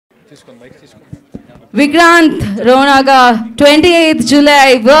Vikrant Rona ga 28th July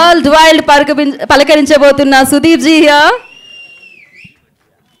worldwide పలకరించబోతున్న Sudeep G here.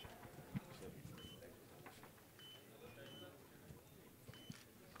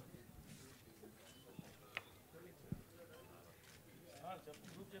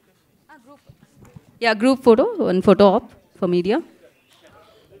 Yeah, group photo, one photo op for media.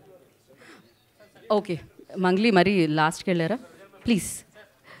 Okay, Mangli Mari last kellera. Please.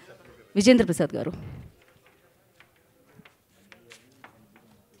 Vijendra Prasad garu.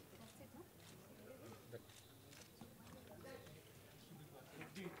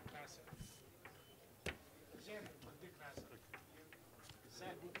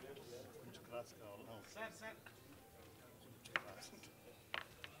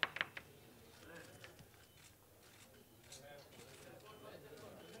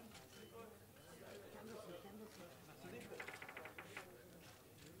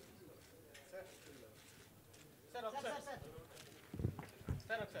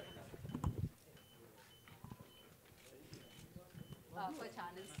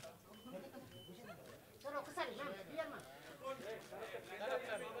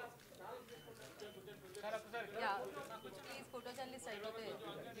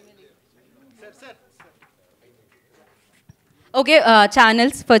 Okay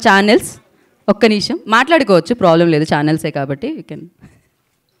channels for channels ఒక్క నిమిషం మాట్లాడుకోవచ్చు problem లేదు ఛానల్సే కాబట్టి you can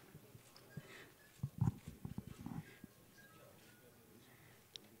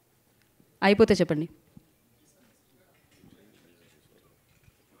అయిపోతే చెప్పండి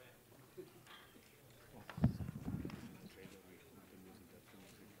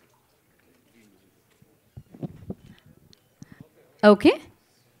okay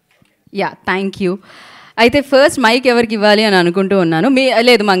yeah thank you అయితే first mic ఎవరికి ఇవ్వాలి అని అనుకుంటూ ఉన్నాను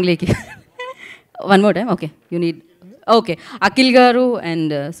లేదు మంగ్లీకి one more time okay you need okay Akhil గారు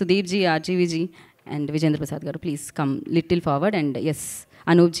and Sudeep G RGV G and Vijendra Prasad గారు please come little forward and yes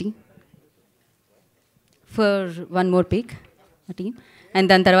Anoop G for one more pick team and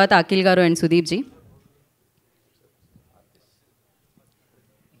దాని తర్వాత అఖిల్ గారు and Sudeep G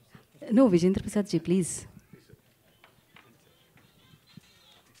no Vijendra Prasad G please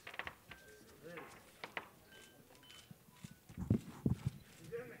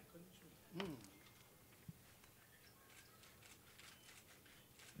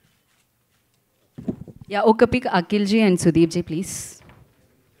Yeah, okay, pick Akhil ji and Sudeep ji, please.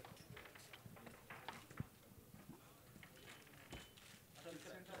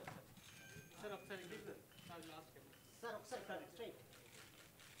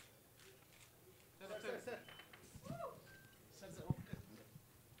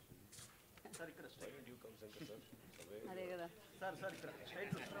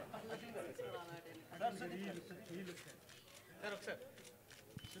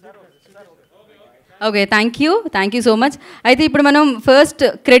 Okay thank you so much అయితే ఇప్పుడు మనం first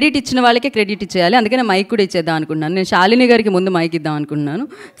credit ఇచ్చిన వాళ్ళకే credit ఇచ్చేయాలి అందుకనే మైక్ కూడా ఇచ్చేద్దాం అనుకుంటున్నాను నేను శాలిని గారికి ముందు మైక్ ఇద్దాం అనుకుంటున్నాను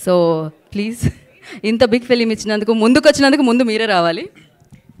సో ప్లీజ్ ఇంత బిగ్ ఫిలిం ఇచ్చినందుకు ముందుకు వచ్చినందుకు ముందు మీరే రావాలి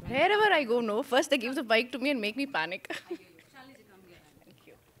Wherever I go, no, first they give the mic to me and make me panic. Thank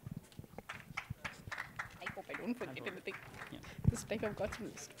you. I hope I don't forget anything. This time I've got some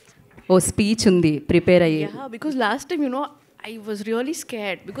list. Oh speech ఉంది prepare అయ్యి Yeah, because last time, I was really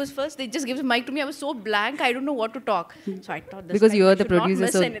scared because first they just gave the mic to me. I was so blank. I don't know what to talk. So I thought this because time you I are the should not producer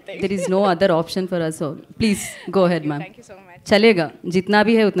miss so anything. there is no other option for us so please go ahead ma'am Thank you so much. चलेगा जितना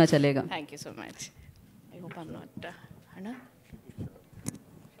भी है उतना चलेगा Thank you so much. I hope I'm not Anna?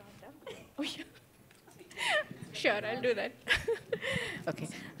 Oh, yeah. Sure, I'll do that. Okay.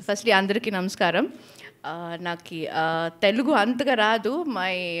 Firstly, andariki namaskaram. నాకు తెలుగు అంతగా రాదు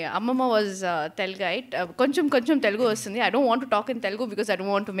my అమ్మమ్మ వాజ్ తెలుగైట్ కొంచెం కొంచెం తెలుగు వస్తుంది I don't want to talk in Telugu because I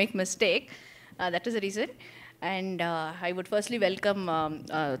don't want to make mistake that is the reason and I would firstly welcome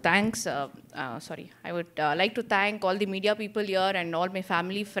thanks I would like to thank all the media people here and all my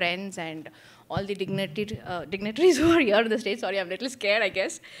family, friends and all the dignitaries who are here on the stage. Sorry, I'm a little scared, I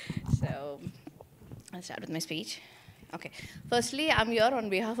guess. So I'll start with my speech. Okay. Firstly, I'm here on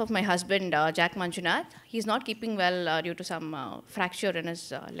behalf of my husband, Jack Manjunath. He's not keeping well due to some fracture in his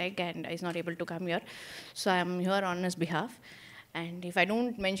leg and he's not able to come here. So I'm here on his behalf. And if I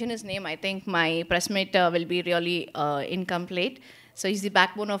don't mention his name, I think my press mate will be really incomplete. So he's the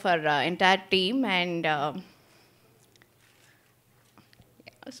backbone of our entire team and yeah,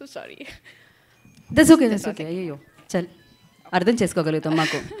 so sorry. That's okay. అయ్యో చల్ అర్థం చేసుకోగలుగుతాం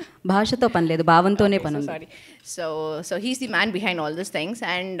మాకు భాషతో పని లేదు భావంతోనే పని ఉంది Sorry. So he's the man behind all these things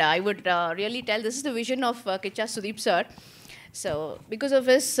and I would really tell this is the vision of Kichcha Sudeep sir. So because of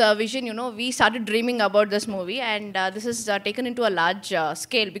his vision, you know, we started dreaming about this movie, and this is taken into a large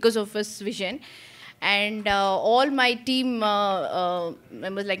scale because of his vision. And all my team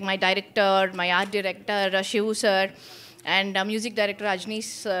members, like my director, my art director, Shivu sir, and music director Ajnish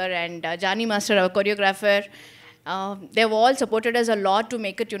sir, and Jani master, our choreographer, they've all supported us a lot to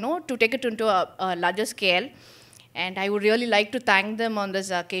make it, you know, to take it into a larger scale. And I would really like to thank them on this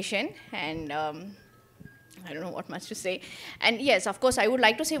occasion. And I don't know what much to say. And yes, of course, I would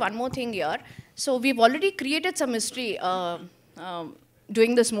like to say one more thing here. So we've already created some history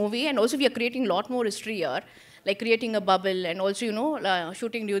doing this movie, and also we are creating a lot more history here, like creating a bubble, and also, you know,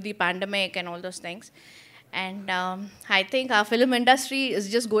 shooting during the pandemic and all those things. And I think our film industry is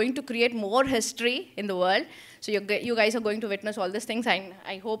just going to create more history in the world. So you guys are going to witness all these things.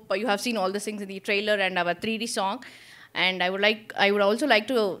 I hope you have seen all these things in the trailer and our 3D song. And I would also like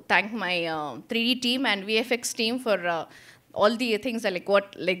to thank my 3D team and VFX team for all the things that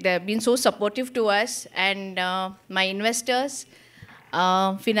they've been so supportive to us, and my investors,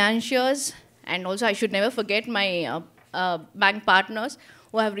 financiers, and also I should never forget my bank partners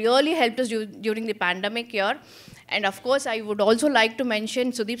who have really helped us during the pandemic year. And of course, I would also like to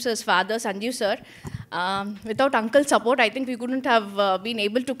mention Sudeep sir's father, Sanjeev sir. Without uncle's support, I think we couldn't have been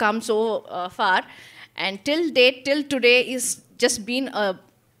able to come so far. And till today, is just been a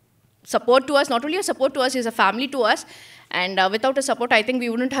support to us. Not only a support to us, he's a family to us. And without a support, I think we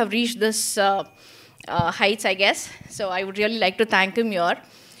wouldn't have reached this heights, I guess. So I would really like to thank him here.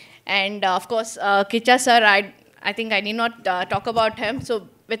 And of course, Kichcha sir, I think I need not talk about him. So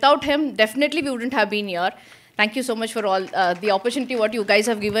without him, definitely we wouldn't have been here. Thank you so much for all the opportunity what you guys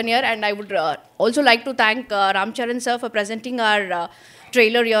have given here. And I would also like to thank Ramcharan sir for presenting our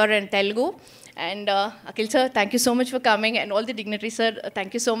trailer here in Telugu. And Akhil sir, thank you so much for coming. And all the dignitaries, sir,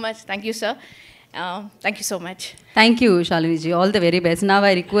 thank you so much. Thank you, sir. Thank you so much. Thank you, Shalini ji. All the very best. Now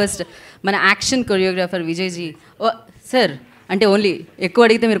I request my action choreographer Vijay ji. Oh, sir. అంటే only ఎక్కువ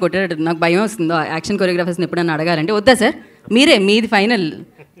అడిగితే మీరు కొట్టారు, నాకు భయం వస్తుందో action కొరియోగ్రాఫర్స్ని ఎప్పుడన్నా అడగాలంటే. వద్దా సార్, మీది ఫైనల్.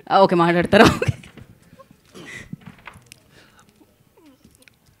 ఓకే, మాట్లాడతారా?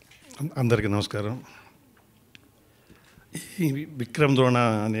 అందరికీ నమస్కారం. ఈ విక్రమ్ రోణ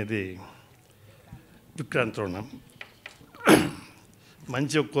అనేది విక్రాంత్ రోణ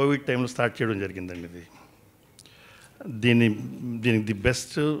మంచి కోవిడ్ టైంలో స్టార్ట్ చేయడం జరిగిందండి. ఇది దీనికి ది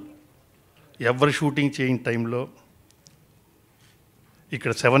బెస్ట్ ఎవరు షూటింగ్ చేయని టైంలో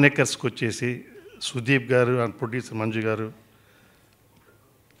ఇక్కడ 7 acresకి వచ్చేసి సుదీప్ గారు అండ్ ప్రొడ్యూసర్ మంజు గారు,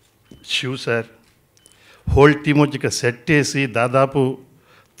 శివ్ సార్, హోల్ టీమ్ వచ్చి ఇక్కడ సెట్ చేసి దాదాపు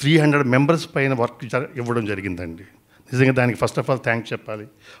 300 మెంబర్స్ పైన వర్క్ ఇవ్వడం జరిగిందండి. నిజంగా దానికి ఫస్ట్ ఆఫ్ ఆల్ థ్యాంక్స్ చెప్పాలి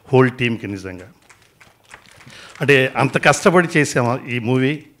హోల్ టీమ్కి. నిజంగా అంటే అంత కష్టపడి చేసాము ఈ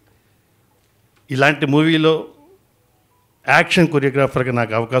మూవీ. ఇలాంటి మూవీలో యాక్షన్ కొరియోగ్రాఫర్గా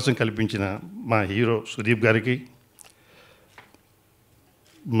నాకు అవకాశం కల్పించిన మా హీరో సుదీప్ గారికి,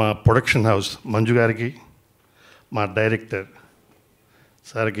 మా ప్రొడక్షన్ హౌస్ మంజు గారికి, మా డైరెక్టర్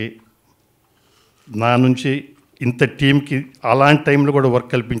సార్కి, నా నుంచి ఇంత టీంకి అలాంటి టైంలో కూడా వర్క్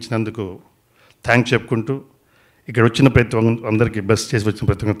కల్పించినందుకు థ్యాంక్స్ చెప్పుకుంటూ, ఇక్కడ వచ్చిన ప్రతి అందరికీ బెస్ట్ చేసి వచ్చిన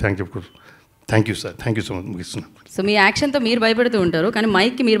ప్రతి ఒక్కరికి థ్యాంక్ చెప్పుకుంటూ, thank you sir, thank you so much. ముగిస్తున్నాను. సో మీ యాక్షన్తో మీరు భయపడుతూ ఉంటారు, కానీ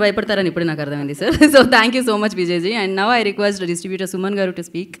మైక్కి మీరు భయపడతారని ఇప్పుడు నాకు అర్థమైంది sir. So thank you so much విజయ్జీ. And now I request distributor Suman గారు to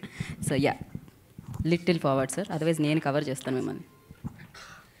speak. So yeah, little forward sir, otherwise నేను కవర్ చేస్తాను మిమ్మల్ని.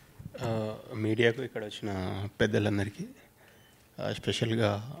 మీడియాకు ఇక్కడ వచ్చిన పెద్దలందరికీ, స్పెషల్గా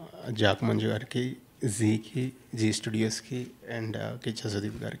జాక్ మంజు గారికి, జీకి, జీ స్టూడియోస్కి, అండ్ కిచ్చా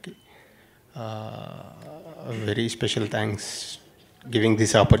సుదీప్ గారికి very special thanks giving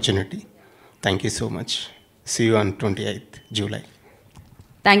this opportunity. Thank you so much. See you on 28th July.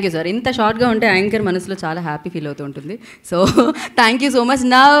 Thank you sir. ఇంత షార్ట్గా ఉంటే యాంకర్ మనసులో చాలా హ్యాపీ ఫీల్ అవుతూ ఉంటుంది. So thank you so much.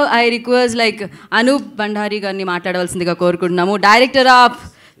 నా ఐ రిక్వెస్ట్ అనూప్ భండారి గారిని మాట్లాడవలసిందిగా కోరుకుంటున్నాము, డైరెక్టర్ ఆఫ్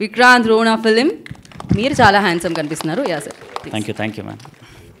విక్రాంత్ రోనా ఫిలిం. మీరు చాలా హ్యాండ్సమ్ కనిపిస్తున్నారు. Yeah sir. Thank you ma'am.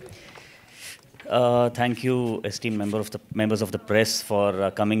 Thank you, esteemed members of the press, for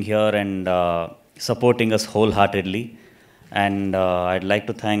coming here and supporting us wholeheartedly. And I'd like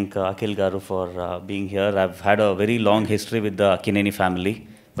to thank Akhil Garu for being here. I've had a very long history with the Akkineni family,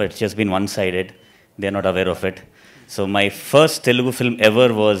 but it's just been one-sided. They're not aware of it. So my first Telugu film ever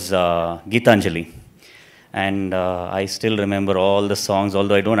was Geetanjali. And I still remember all the songs,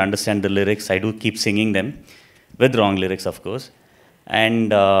 although I don't understand the lyrics. I do keep singing them, with wrong lyrics, of course.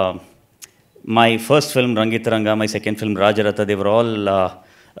 And my first film, Rangitaranga, my second film, Rajaratha, they were all,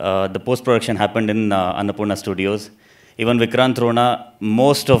 the post-production happened in Annapurna Studios. Even Vikrant Rona,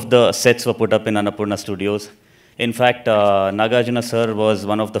 most of the sets were put up in Annapurna Studios. In fact, Nagarjuna sir was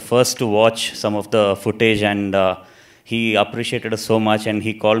one of the first to watch some of the footage, and he appreciated us so much, and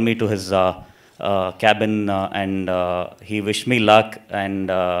he called me to his cabin, and he wished me luck, and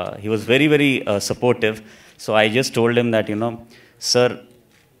he was very, very supportive. So I just told him that, sir,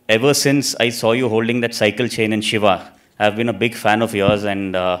 ever since I saw you holding that cycle chain in Shiva, I've been a big fan of yours,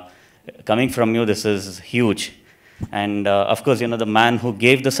 and coming from you, this is huge. And of course, the man who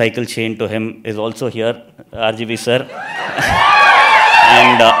gave the cycle chain to him is also here, RGV sir.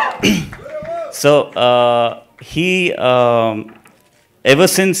 And so he, ever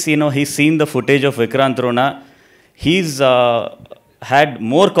since, he's seen the footage of Vikrant Rona, he's had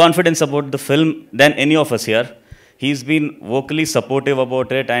more confidence about the film than any of us here. He's been vocally supportive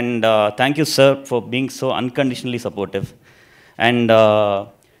about it, and thank you, sir, for being so unconditionally supportive. And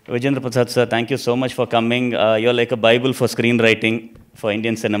Vijayendra Prasad, sir, thank you so much for coming. You're like a Bible for screenwriting for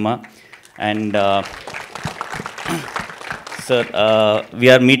Indian cinema. And sir, we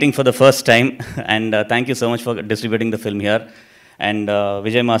are meeting for the first time, and thank you so much for distributing the film here. And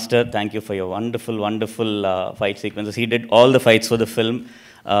Vijay Master, thank you for your wonderful, wonderful fight sequences. He did all the fights for the film.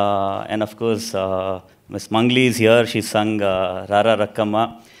 And of course, Miss Mangli is here. She sung Rara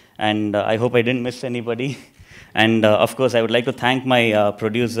Rakkama. And I hope I didn't miss anybody. And of course, I would like to thank my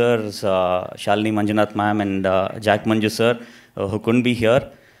producers, Shalini Manjunath ma'am and Jack Manju sir, who couldn't be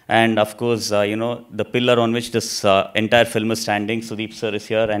here. And of course, the pillar on which this entire film is standing, Sudeep sir is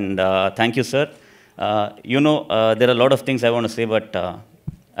here. And thank you, sir. There are a lot of things I want to say, but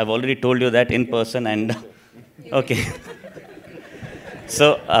I've already told you that in person. And okay.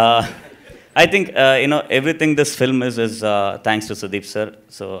 So I think, everything this film is thanks to Sudeep sir.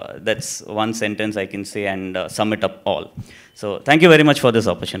 So that's one sentence I can say and sum it up all. So thank you very much for this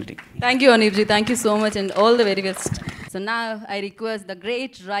opportunity. Thank you, Anipji. Thank you so much, and all the very best. So now I request the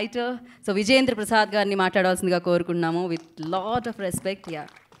great writer, so Vijayendra Prasad గారిని మాట్లాడాల్సిందిగా కోరుకున్నాము with lot of respect. Yeah.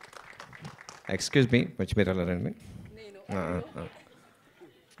 Excuse me, వచ్చి మీరు వెళ్ళారండి.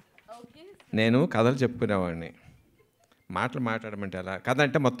 నేను కథలు చెప్పుకునేవాడిని, మాటలు మాట్లాడమంటే ఎలా? కథ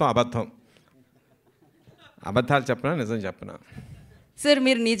అంటే మొత్తం అబద్ధం, అబద్ధాలు చెప్పనా నిజం చెప్పనా? సార్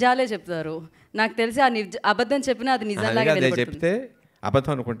మీరు నిజాలే చెప్తారు, నాకు తెలిసి ఆ అబద్ధం చెప్పినా అది నిజంలాగా అదే చెప్తే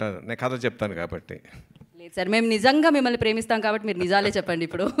అబద్ధం అనుకుంటారు, నేను కథలు చెప్తాను కాబట్టి. లేదు సార్, మేము నిజంగా మిమ్మల్ని ప్రేమిస్తాం కాబట్టి మీరు నిజాలే చెప్పండి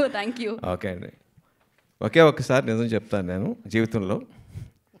ఇప్పుడు. Thank you. ఓకే అండి, ఒకే ఒక్కసారి నిజం చెప్తాను నేను జీవితంలో.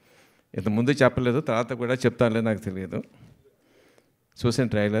 ఇంత ముందు చెప్పలేదు, తర్వాత కూడా చెప్తానులే, నాకు తెలియదు. చూసిన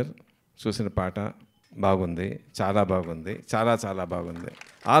ట్రైలర్, చూసిన పాట బాగుంది, చాలా బాగుంది, చాలా చాలా బాగుంది.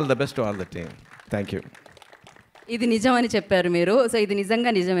 All the best to all the team. Thank you. ఇది నిజం అని చెప్పారు మీరు, సో ఇది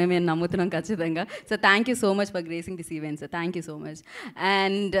నిజంగా నిజమే, మేము నమ్ముతున్నాం ఖచ్చితంగా. So thank you so much for gracing this event sir. Thank you so much.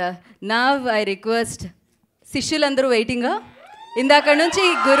 And now I request, శిష్యులందరూ వెయిటింగా, ఇందాక నుంచి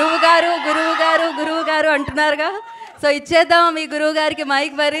గురువు గారు గురువు గారు గురువు గారు అంటున్నారుగా, సో ఇచ్చేద్దాం మీ గురువు గారికి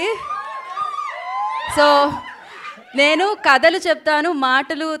మైక్ మరి. సో నేను కథలు చెప్తాను,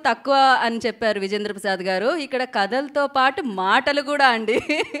 మాటలు తక్కువ అని చెప్పారు విజేంద్ర ప్రసాద్ గారు. ఇక్కడ కథలతో పాటు మాటలు కూడా అండి,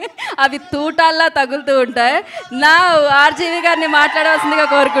 అవి తూటాల్లా తగులుతూ ఉంటాయి. నా ఆర్జీవి గారిని మాట్లాడవలసిందిగా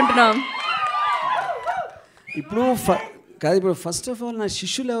కోరుకుంటున్నాం. ఇప్పుడు కాదు, ఇప్పుడు ఫస్ట్ ఆఫ్ ఆల్ నా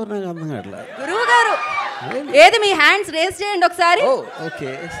శిష్యులు ఎవరు నాకు అర్థం కావట్లేదు. గురువు గారు ఏది మీ హ్యాండ్స్ రేస్ చేయండి ఒకసారి.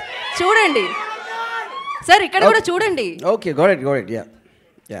 ఓకే చూడండి సార్, ఇక్కడ కూడా చూడండి. Okay, got it, got it. Yeah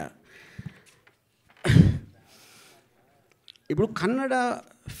yeah. ఇప్పుడు కన్నడ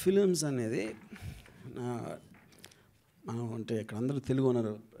ఫిలిమ్స్ అనేది మనం అంటే ఇక్కడ అందరూ తెలుగు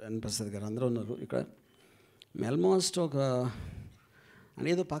ఉన్నారు, ఎన్ ప్రసాద్ గారు అందరూ ఉన్నారు ఇక్కడ. ఆల్మోస్ట్ ఒక అంటే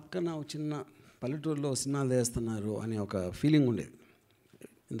ఏదో పక్కన ఒక చిన్న పల్లెటూరులో సినిమాలు తీస్తున్నారు అనే ఒక ఫీలింగ్ ఉండేది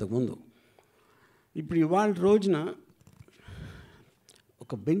ఇంతకుముందు. ఇప్పుడు ఇవాళ రోజున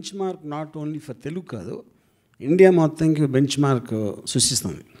ఒక bench mark not only for Telugu కాదు, ఇండియా మొత్తానికి బెంచ్ మార్క్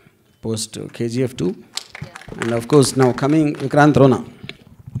సృష్టిస్తుంది post KGF 2 and of course now coming Vikrant రోనా.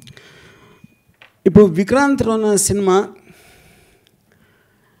 ఇప్పుడు విక్రాంత్ రోనా సినిమా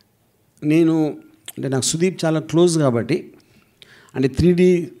నేను అంటే నాకు సుదీప్ చాలా క్లోజ్ కాబట్టి, అంటే 3D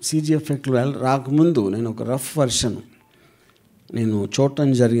CG ఎఫెక్ట్లు రాకముందు నేను ఒక రఫ్ వర్షన్ నేను చూడటం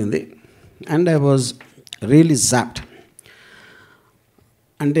జరిగింది. And I was really zapped.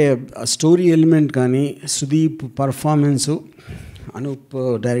 అంటే స్టోరీ ఎలిమెంట్ కానీ, సుదీప్ పర్ఫార్మెన్సు, అనూప్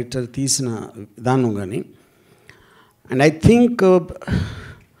డైరెక్టర్ తీసిన విధానం కానీ, and I think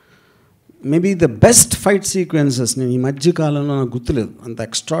maybe the best fight sequences నేను ఈ మధ్యకాలంలో నాకు గుర్తులేదు, అంత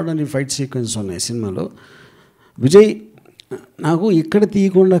ఎక్స్ట్రాడనరీ ఫైట్ సీక్వెన్స్ ఉన్నాయి సినిమాలో. విజయ్ నాకు ఇక్కడ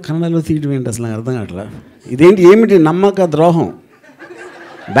తీయకుండా కన్నడలో తీయడం ఏంటి అసలు నాకు అర్థం కావట్లా. ఇదేంటి, ఏమిటి నమ్మక ద్రోహం,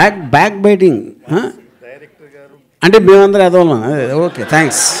 బ్యాక్ బైటింగ్ అంటే మేమందరం ఎదవలం. Okay,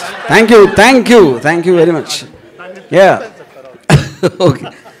 thank you very much. Yeah okay,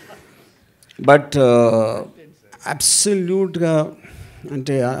 but అబ్సల్యూట్గా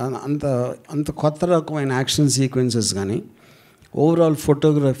అంటే అంత అంత కొత్త రకమైన యాక్షన్ సీక్వెన్సెస్ కానీ overall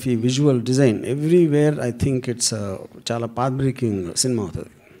photography visual design everywhere I think it's చాలా పాత్ బ్రేకింగ్ సినిమా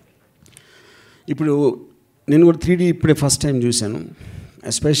అవుతుంది. ఇప్పుడు నేను కూడా 3D ఇప్పుడే ఫస్ట్ టైం చూశాను.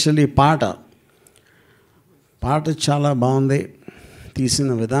 ఎస్పెషల్లీ పాట చాలా బాగుంది,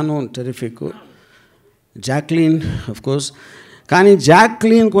 తీసిన విధానం టెరిఫిక్. జాక్లీన్ ఆఫ్ కోర్స్, కానీ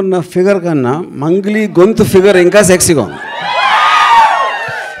జాక్లీన్కి ఉన్న ఫిగర్ కన్నా మంగ్లీ గొంతు ఫిగర్ ఇంకా సెక్సీగా ఉంది.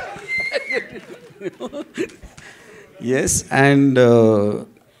 ఎస్,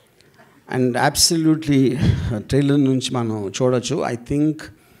 అండ్ అబ్సల్యూట్లీ ట్రైలర్ నుంచి మనం చూడొచ్చు. I think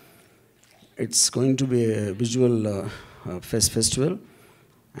it's going to be visual festival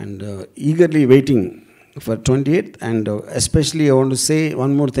and eagerly waiting for 28th. And especially I want to say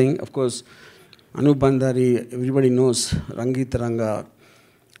one more thing. Of course, Anup Bandari, everybody knows Rangit Ranga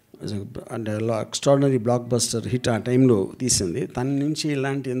and extraordinary blockbuster hit ఆ టైంలో తీసింది. తన నుంచి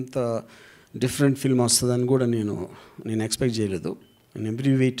ఇలాంటి ఎంత different film వస్తుందని కూడా నేను ఎక్స్పెక్ట్ చేయలేదు. And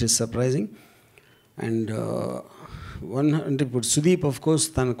every way it is surprising. And అంటే ఇప్పుడు సుదీప్ ఆఫ్ కోర్స్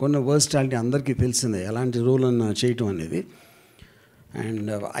తనకున్న వర్స్టాలిటీ అందరికీ తెలిసిందే, ఎలాంటి రోల్ అన్న చేయటం అనేది. And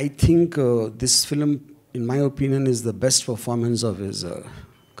I think this film, in my opinion, is the best performance of his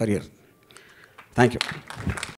career. Thank you.